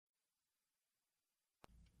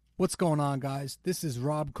What's going on, guys? This is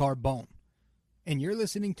Rob Carbone, and you're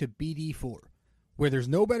listening to BD4, where there's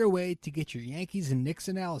no better way to get your Yankees and Knicks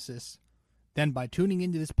analysis than by tuning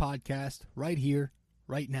into this podcast right here,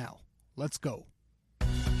 right now. Let's go.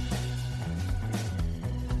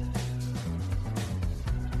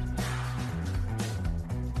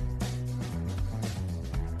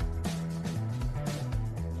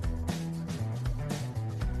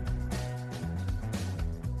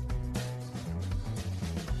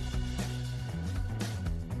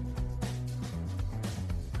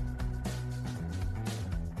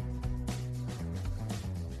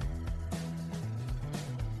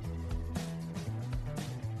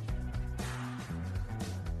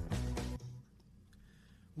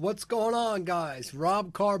 What's going on, guys?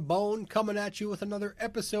 Rob Carbone coming at you with another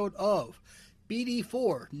episode of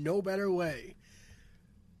BD4, No Better Way.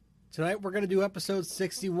 Tonight we're going to do episode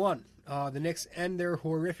 61. The Knicks end their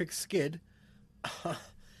horrific skid.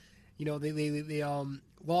 They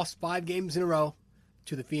lost 5 games in a row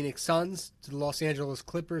to the Phoenix Suns, to the Los Angeles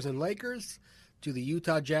Clippers and Lakers, to the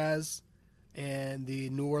Utah Jazz, and the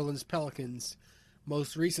New Orleans Pelicans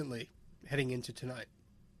most recently heading into tonight.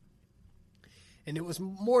 And it was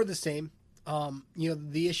more of the same.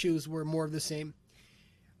 The issues were more of the same.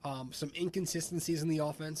 Some inconsistencies in the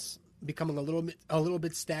offense, becoming a little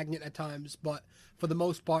bit stagnant at times. But for the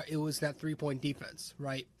most part, it was that 3-point defense,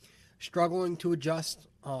 right? Struggling to adjust,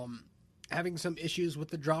 having some issues with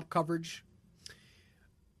the drop coverage,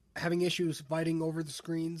 having issues fighting over the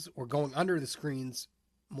screens or going under the screens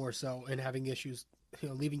more so, and having issues,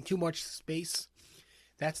 leaving too much space.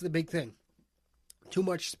 That's the big thing. Too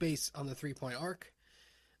much space on the 3-point arc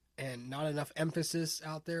and not enough emphasis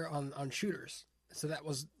out there on shooters. So that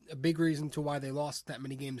was a big reason to why they lost that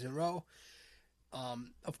many games in a row.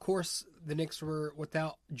 Of course, the Knicks were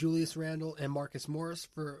without Julius Randle and Marcus Morris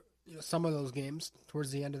for some of those games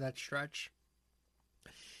towards the end of that stretch.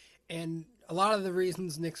 And a lot of the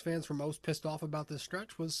reasons Knicks fans were most pissed off about this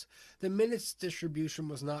stretch was the minutes distribution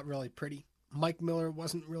was not really pretty. Mike Miller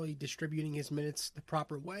wasn't really distributing his minutes the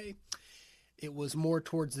proper way. It was more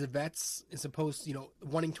towards the vets as opposed to,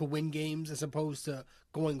 wanting to win games as opposed to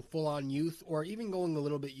going full-on youth or even going a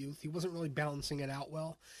little bit youth. He wasn't really balancing it out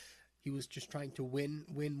well. He was just trying to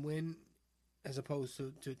win as opposed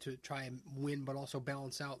to try and win but also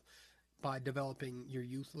balance out by developing your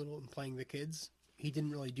youth a little and playing the kids. He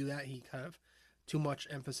didn't really do that. He kind of too much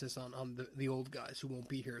emphasis on the old guys who won't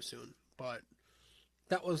be here soon. But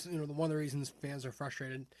that was, one of the reasons fans are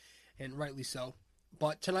frustrated, and rightly so.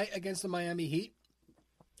 But tonight against the Miami Heat,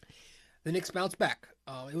 the Knicks bounced back.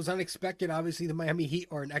 It was unexpected. Obviously, the Miami Heat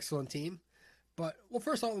are an excellent team. But,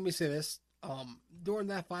 first off, let me say this. During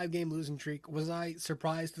that 5-game losing streak, was I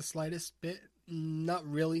surprised the slightest bit? Not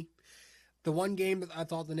really. The one game that I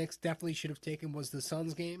thought the Knicks definitely should have taken was the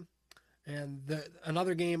Suns game. And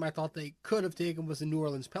another game I thought they could have taken was the New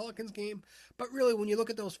Orleans Pelicans game. But really, when you look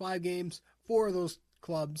at those 5 games, 4 of those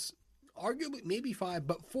clubs, arguably maybe 5,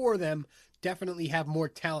 but 4 of them definitely have more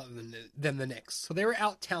talent than the Knicks. So they were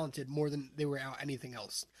out-talented more than they were out anything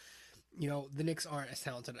else. The Knicks aren't as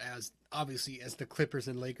talented as, obviously, as the Clippers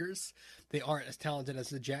and Lakers. They aren't as talented as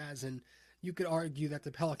the Jazz, and you could argue that the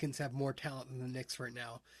Pelicans have more talent than the Knicks right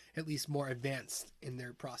now, at least more advanced in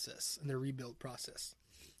their process, in their rebuild process.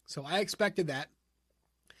 So I expected that.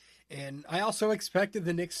 And I also expected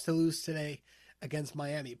the Knicks to lose today against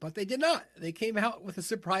Miami, but they did not. They came out with a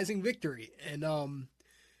surprising victory. And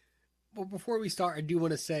well, before we start, I do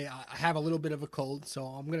want to say I have a little bit of a cold, so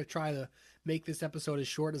I'm going to try to make this episode as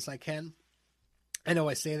short as I can. I know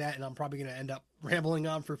I say that, and I'm probably going to end up rambling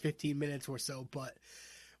on for 15 minutes or so, but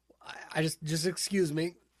I just excuse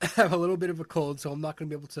me. I have a little bit of a cold, so I'm not going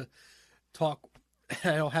to be able to talk.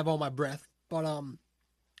 I don't have all my breath, but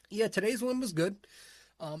yeah, today's one was good.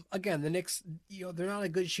 Again, the Knicks, they're not a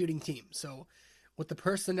good shooting team, so with the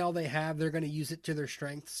personnel they have, they're going to use it to their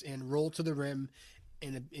strengths and roll to the rim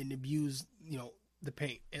and abuse, the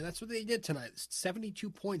paint. And that's what they did tonight. 72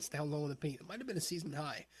 points down low in the paint. It might have been a season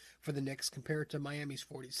high for the Knicks compared to Miami's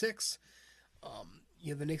 46.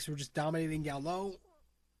 The Knicks were just dominating down low,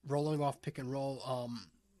 rolling off pick and roll,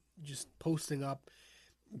 just posting up,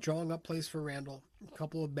 drawing up plays for Randall. A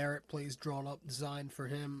couple of Barrett plays drawn up, designed for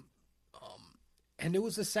him. And it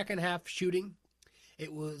was the second half shooting.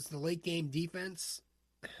 It was the late game defense.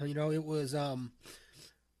 It was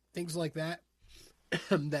things like that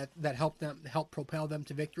that helped propel them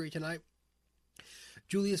to victory tonight.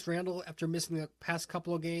 Julius Randle, after missing the past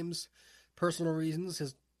couple of games, personal reasons,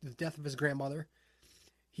 the death of his grandmother,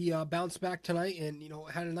 he bounced back tonight and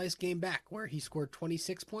had a nice game back where he scored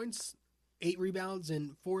 26 points, 8 rebounds,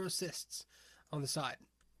 and 4 assists on the side.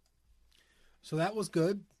 So that was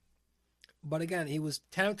good. But again, he was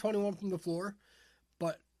 10 of 21 from the floor,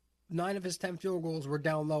 but 9 of his 10 field goals were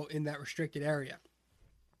down low in that restricted area.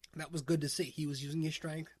 That was good to see. He was using his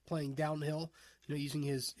strength, playing downhill, using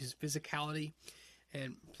his physicality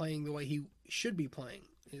and playing the way he should be playing,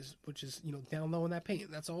 which is down low in that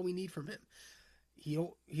paint. That's all we need from him. He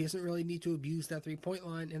doesn't really need to abuse that 3-point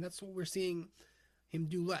line, and that's what we're seeing him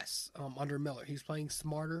do less under Miller. He's playing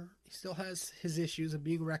smarter. He still has his issues of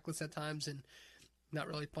being reckless at times and not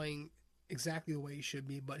really playing exactly the way he should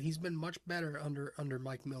be, but he's been much better under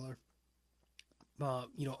Mike Miller.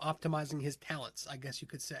 Optimizing his talents, I guess you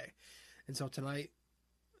could say. And so tonight,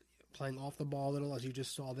 playing off the ball a little, as you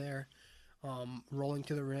just saw there, rolling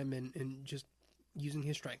to the rim and just using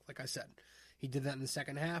his strength, like I said. He did that in the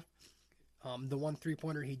second half. The one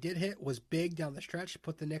 3-pointer he did hit was big down the stretch.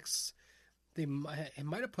 Put the Knicks, it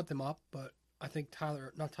might have put them up, but I think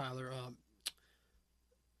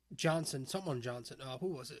Johnson, who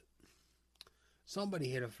was it? Somebody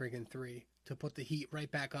hit a freaking 3 to put the Heat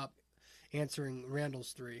right back up, answering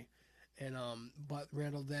Randall's 3. And but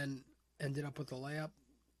Randall then ended up with the layup,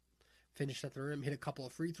 finished at the rim, hit a couple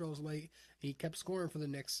of free throws late. He kept scoring for the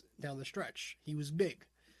Knicks down the stretch. He was big.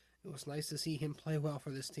 It was nice to see him play well for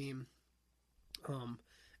this team.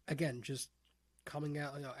 Again, just coming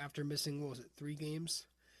out after missing 3 games,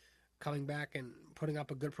 coming back and putting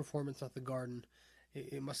up a good performance at the Garden.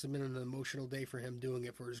 It must have been an emotional day for him doing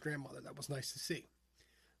it for his grandmother. That was nice to see.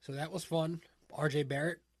 So that was fun. R.J.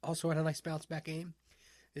 Barrett also had a nice bounce back game.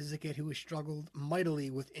 This is a kid who has struggled mightily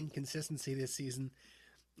with inconsistency this season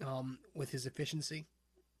with his efficiency.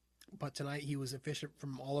 But tonight he was efficient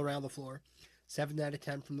from all around the floor. 7 out of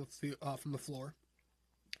 10 from the floor.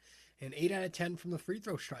 And 8 out of 10 from the free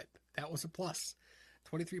throw stripe. That was a plus.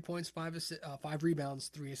 23 points, 5 rebounds,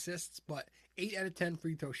 3 assists, but 8 out of 10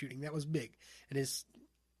 free throw shooting. That was big. And his,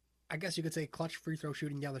 I guess you could say, clutch free throw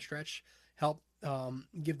shooting down the stretch helped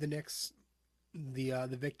give the Knicks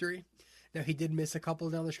the victory. Now, he did miss a couple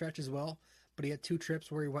down the stretch as well, but he had 2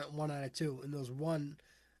 trips where he went 1 out of 2. And those 1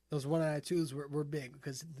 out of 2s were big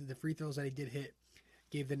because the free throws that he did hit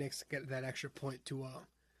gave the Knicks that extra point to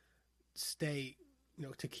stay,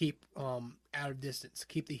 to keep out of distance,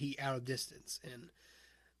 keep the Heat out of distance. And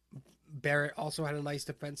Barrett also had a nice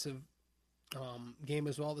defensive game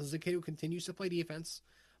as well. This is a kid who continues to play defense,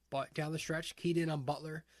 but down the stretch, keyed in on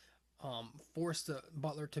Butler, forced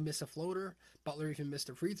Butler to miss a floater. Butler even missed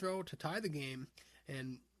a free throw to tie the game,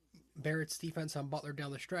 and Barrett's defense on Butler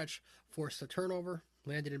down the stretch forced a turnover,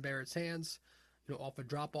 landed in Barrett's hands, off a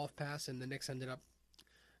drop-off pass, and the Knicks ended up,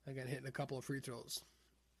 again, hitting a couple of free throws.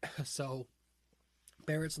 So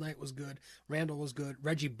Barrett's night was good. Randall was good.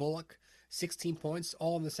 Reggie Bullock, 16 points,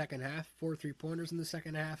 all in the second half. 4 3-pointers in the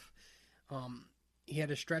second half. He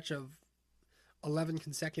had a stretch of 11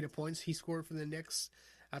 consecutive points he scored for the Knicks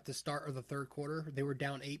at the start of the third quarter. They were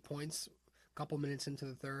down 8 points a couple minutes into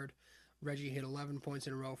the third. Reggie hit 11 points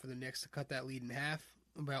in a row for the Knicks to cut that lead in half,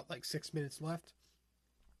 about 6 minutes left.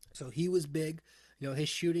 So he was big. His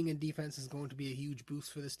shooting and defense is going to be a huge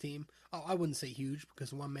boost for this team. Oh, I wouldn't say huge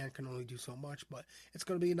because one man can only do so much, but it's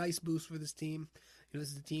going to be a nice boost for this team.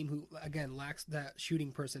 This is a team who, again, lacks that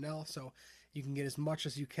shooting personnel, so you can get as much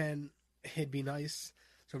as you can. It'd be nice.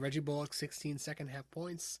 So Reggie Bullock, 16 second half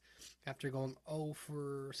points after going 0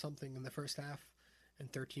 for something in the first half in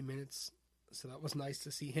 13 minutes. So that was nice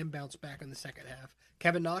to see him bounce back in the second half.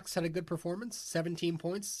 Kevin Knox had a good performance, 17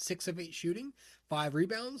 points, 6 of 8 shooting, 5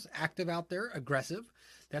 rebounds, active out there, aggressive.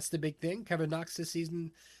 That's the big thing. Kevin Knox this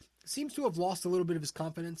season seems to have lost a little bit of his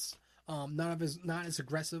confidence, not as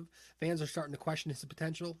aggressive. Fans are starting to question his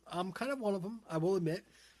potential. I'm kind of one of them, I will admit.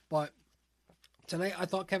 But tonight I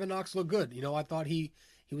thought Kevin Knox looked good. I thought he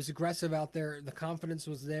was aggressive out there. The confidence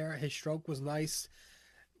was there. His stroke was nice.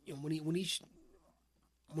 When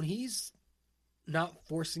he's not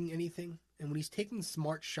forcing anything, and when he's taking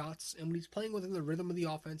smart shots, and when he's playing within the rhythm of the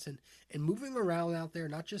offense and moving around out there,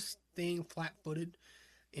 not just staying flat-footed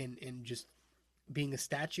and just being a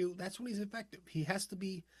statue, that's when he's effective. He has to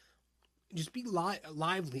be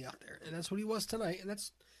lively out there, and that's what he was tonight, and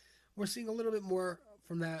we're seeing a little bit more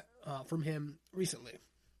from that from him recently.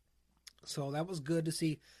 So that was good to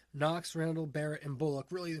see Knox, Randall, Barrett, and Bullock,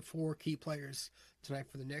 really the 4 key players tonight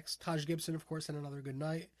for the Knicks. Taj Gibson, of course, had another good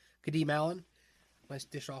night. Kadeem Allen, nice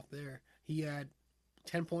dish off there. He had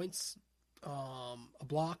 10 points, a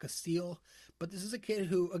block, a steal. But this is a kid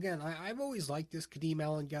who, again, I've always liked this Kadeem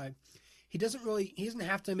Allen guy. He doesn't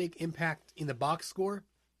have to make impact in the box score,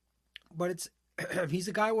 but he's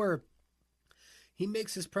a guy where he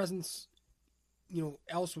makes his presence,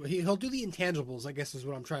 elsewhere. He'll do the intangibles, I guess is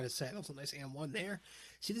what I'm trying to say. That was a nice and one there.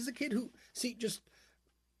 See, this is a kid who, just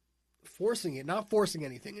forcing it, not forcing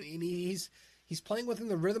anything. And he's playing within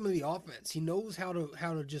the rhythm of the offense. He knows how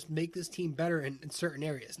to just make this team better in certain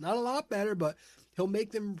areas. Not a lot better, but he'll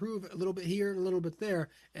make them improve a little bit here and a little bit there,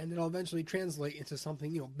 and it'll eventually translate into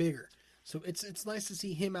something, bigger. So it's nice to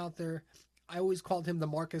see him out there. I always called him the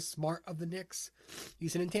Marcus Smart of the Knicks.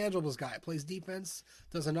 He's an intangibles guy. Plays defense,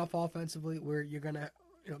 does enough offensively where you're gonna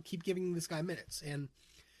keep giving this guy minutes. And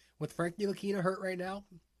with Frank Ntilikina hurt right now,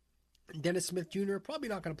 Dennis Smith Jr. probably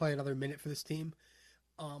not going to play another minute for this team.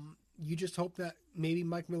 You just hope that maybe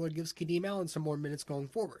Mike Miller gives Kadeem Allen some more minutes going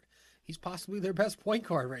forward. He's possibly their best point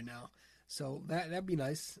guard right now. So that'd be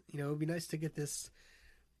nice. It would be nice to get this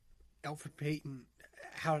Elfrid Payton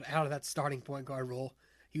out of that starting point guard role.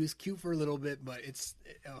 He was cute for a little bit, but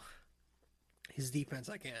his defense,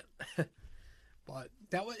 I can't. But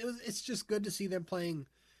it's just good to see them playing.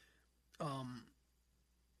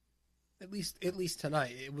 At least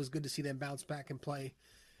tonight, it was good to see them bounce back and play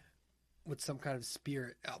with some kind of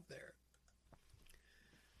spirit out there.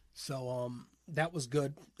 So that was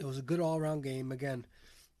good. It was a good all-around game. Again,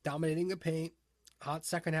 dominating the paint, hot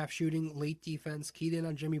second half shooting, late defense, keyed in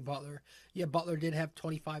on Jimmy Butler. Yeah, Butler did have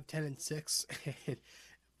 25, 10, and 6,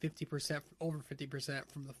 50%, over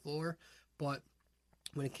 50% from the floor. But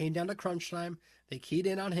when it came down to crunch time, they keyed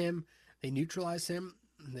in on him. They neutralized him.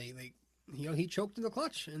 He choked in the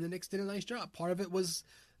clutch, and the Knicks did a nice job. Part of it was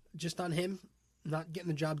just on him not getting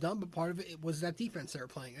the job done, but part of it was that defense they were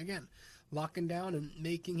playing. Again, locking down and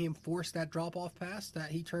making him force that drop-off pass that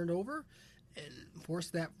he turned over and force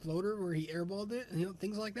that floater where he airballed it, and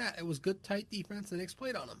things like that. It was good, tight defense. The Knicks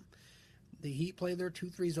played on him. The Heat played their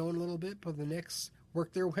 2-3 zone a little bit, but the Knicks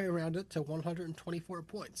worked their way around it to 124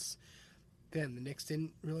 points. Again, the Knicks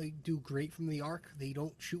didn't really do great from the arc. They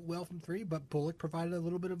don't shoot well from three, but Bullock provided a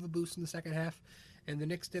little bit of a boost in the second half, and the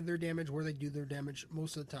Knicks did their damage where they do their damage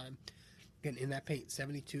most of the time. Again, in that paint,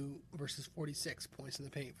 72 versus 46 points in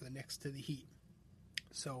the paint for the Knicks to the Heat.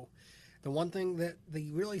 So the one thing that they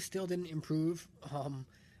really still didn't improve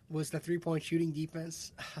was the three-point shooting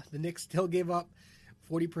defense. The Knicks still gave up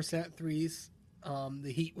 40% threes.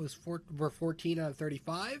 The Heat were 14 out of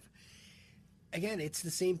 35. Again, it's the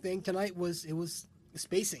same thing tonight. It was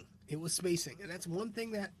spacing. It was spacing. And that's one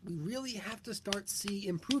thing that we really have to start see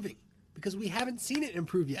improving because we haven't seen it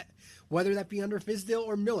improve yet, whether that be under Fizdale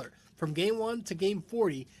or Miller. From game 1 to game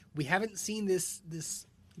 40, we haven't seen this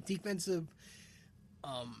defensive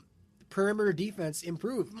perimeter defense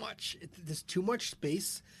improve much. There's too much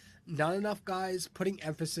space, not enough guys putting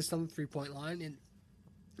emphasis on the three-point line. And,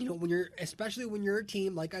 especially when you're a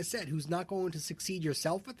team, like I said, who's not going to succeed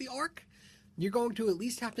yourself at the arc, you're going to at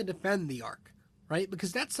least have to defend the arc, right?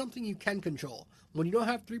 Because that's something you can control. When you don't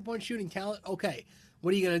have three-point shooting talent, okay,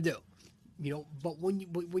 what are you going to do? But when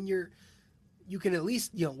you can at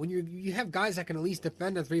least, when you have guys that can at least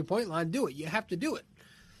defend a three-point line, do it. You have to do it.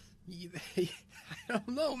 I don't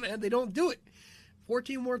know, man. They don't do it.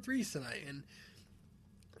 14 more threes tonight. And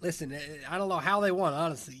listen, I don't know how they won,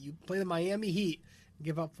 honestly. You play the Miami Heat,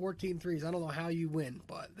 give up 14 threes. I don't know how you win,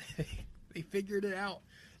 but they figured it out.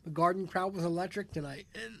 The Garden crowd was electric tonight,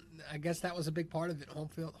 and I guess that was a big part of it,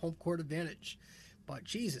 home court advantage. But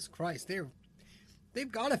Jesus Christ,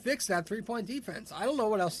 they've got to fix that three-point defense. I don't know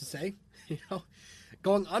what else to say.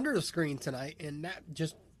 Going under the screen tonight, and that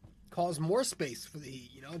just caused more space for the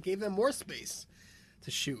Heat. Gave them more space to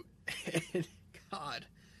shoot. And God,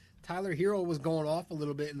 Tyler Hero was going off a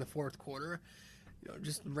little bit in the fourth quarter.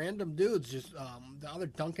 Just random dudes. Just the other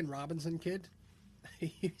Duncan Robinson kid.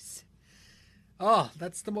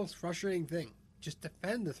 That's the most frustrating thing. Just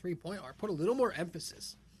defend the three-point arc. Put a little more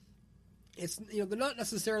emphasis. It's they're not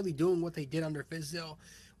necessarily doing what they did under Fizdale,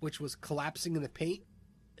 which was collapsing in the paint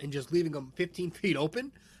and just leaving them 15 feet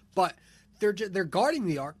open. But they're guarding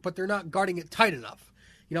the arc, but they're not guarding it tight enough.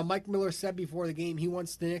 Mike Miller said before the game he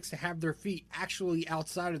wants the Knicks to have their feet actually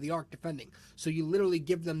outside of the arc defending. So you literally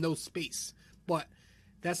give them no space. But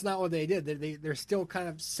that's not what they did. They're still kind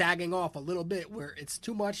of sagging off a little bit where it's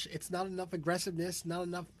too much. It's not enough aggressiveness, not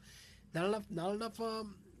enough not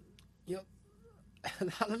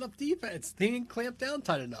enough defense. They didn't clamp down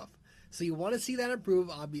tight enough. So you want to see that improve,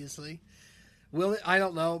 obviously. Will it? I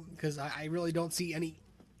don't know, because I really don't see any.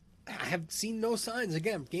 I have seen no signs.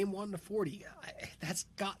 Again, game 1 to 40. That's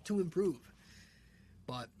got to improve.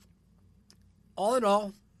 But all in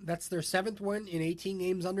all, that's their 7th win in 18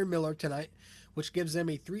 games under Miller tonight, which gives them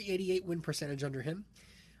a .388 win percentage under him.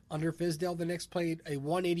 Under Fizdale, the Knicks played a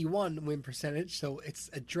 .181 win percentage, so it's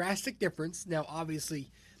a drastic difference. Now,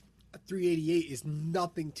 obviously, a .388 is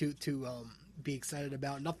nothing to be excited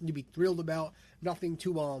about, nothing to be thrilled about, nothing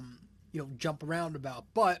to jump around about.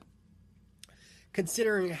 But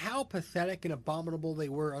considering how pathetic and abominable they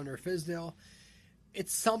were under Fizdale,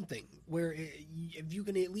 it's something where if you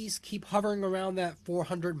can at least keep hovering around that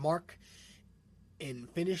 400 mark and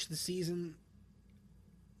finish the season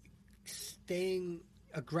staying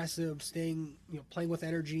aggressive, staying, playing with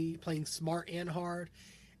energy, playing smart and hard.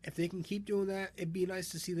 If they can keep doing that, it'd be nice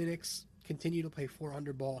to see the Knicks continue to play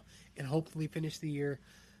 400 ball and hopefully finish the year,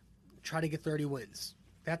 try to get 30 wins.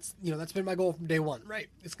 That's been my goal from day one, right?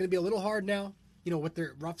 It's going to be a little hard now, with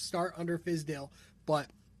their rough start under Fizdale, but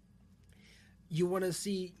you want to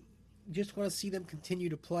see them continue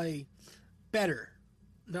to play better.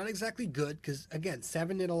 Not exactly good, because again,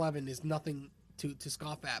 7-11 is nothing to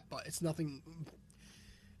scoff at, but it's nothing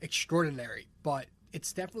extraordinary. But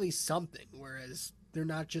it's definitely something. Whereas they're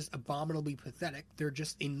not just abominably pathetic; they're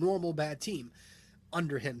just a normal bad team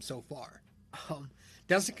under him so far.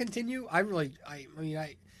 Does it continue?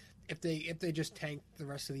 If they just tank the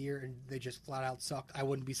rest of the year and they just flat out suck, I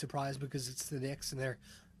wouldn't be surprised because it's the Knicks and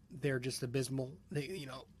they're just abysmal.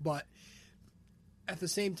 But at the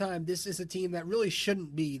same time, this is a team that really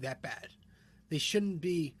shouldn't be that bad. They shouldn't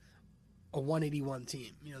be a 181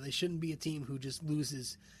 team. They shouldn't be a team who just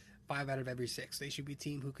loses 5 out of every 6. They should be a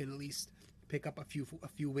team who can at least pick up a few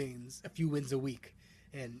wins a week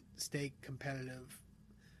and stay competitive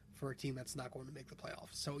for a team that's not going to make the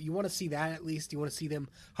playoffs. So you want to see that at least. You want to see them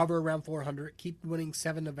hover around 400, keep winning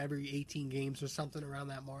 7 of every 18 games or something around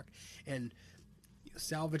that mark, and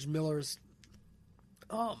salvage Miller's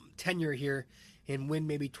tenure here and win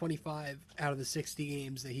maybe 25 out of the 60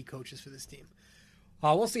 games that he coaches for this team.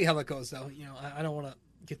 We'll see how that goes, though. I don't want to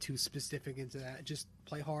get too specific into that. Just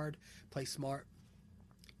play hard, play smart,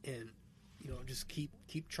 and just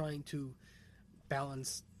keep trying to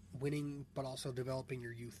balance winning but also developing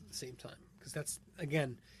your youth at the same time. Because that's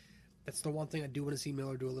the one thing I do want to see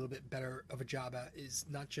Miller do a little bit better of a job at, is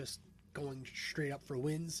not just going straight up for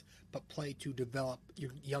wins, but play to develop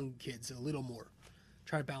your young kids a little more.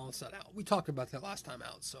 Try to balance that out. We talked about that last time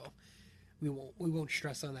out, so we won't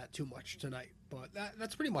stress on that too much tonight. But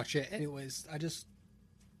that's pretty much it. Anyways, I just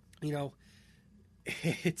it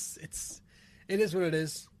is what it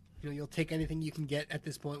is. You'll take anything you can get at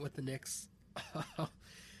this point with the Knicks.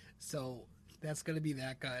 So that's gonna be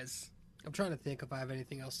that, guys. I'm trying to think if I have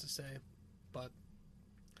anything else to say, but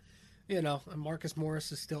Marcus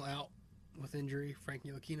Morris is still out with injury. Frank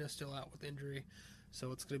Ntilikina is still out with injury.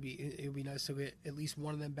 So it'll be nice to get at least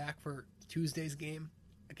one of them back for Tuesday's game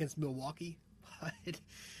against Milwaukee. But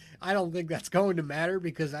I don't think that's going to matter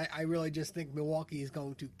because I really just think Milwaukee is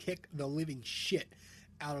going to kick the living shit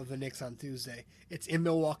out of the Knicks on Tuesday. It's in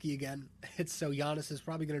Milwaukee again. So Giannis is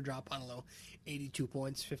probably going to drop, 82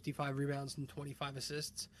 points, 55 rebounds, and 25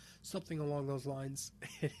 assists. Something along those lines.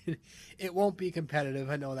 It won't be competitive,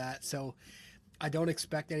 I know that. So I don't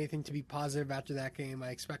expect anything to be positive after that game. I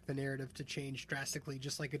expect the narrative to change drastically,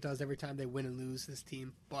 just like it does every time they win and lose this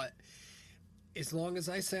team. But as long as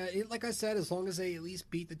as long as they at least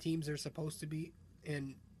beat the teams they're supposed to beat,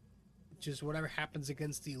 and just whatever happens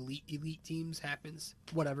against the elite teams happens,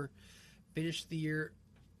 whatever. Finish the year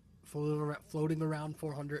floating around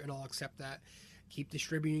 400, and I'll accept that. Keep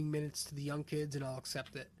distributing minutes to the young kids, and I'll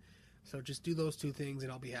accept it. So just do those two things,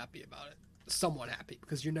 and I'll be happy about it. Somewhat happy,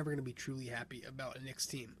 because you're never going to be truly happy about a Knicks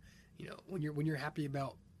team. When you're happy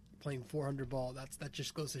about playing 400 ball, that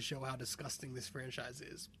just goes to show how disgusting this franchise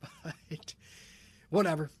is. But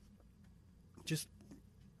whatever. Just,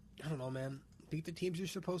 I don't know, man. Beat the teams you're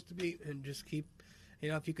supposed to beat, and just keep,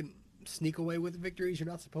 if you can sneak away with victories you're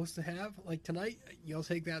not supposed to have, like tonight, you'll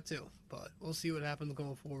take that too. But we'll see what happens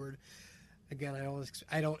going forward. Again,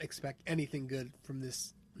 I don't expect anything good from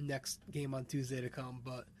this next game on Tuesday to come,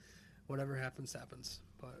 but whatever happens, happens.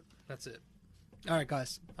 But that's it. All right,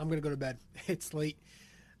 guys, I'm going to go to bed. It's late.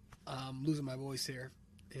 I'm losing my voice here,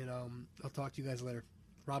 and I'll talk to you guys later.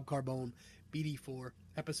 Rob Carbone, BD4,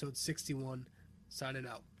 episode 61, signing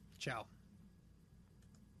out. Ciao.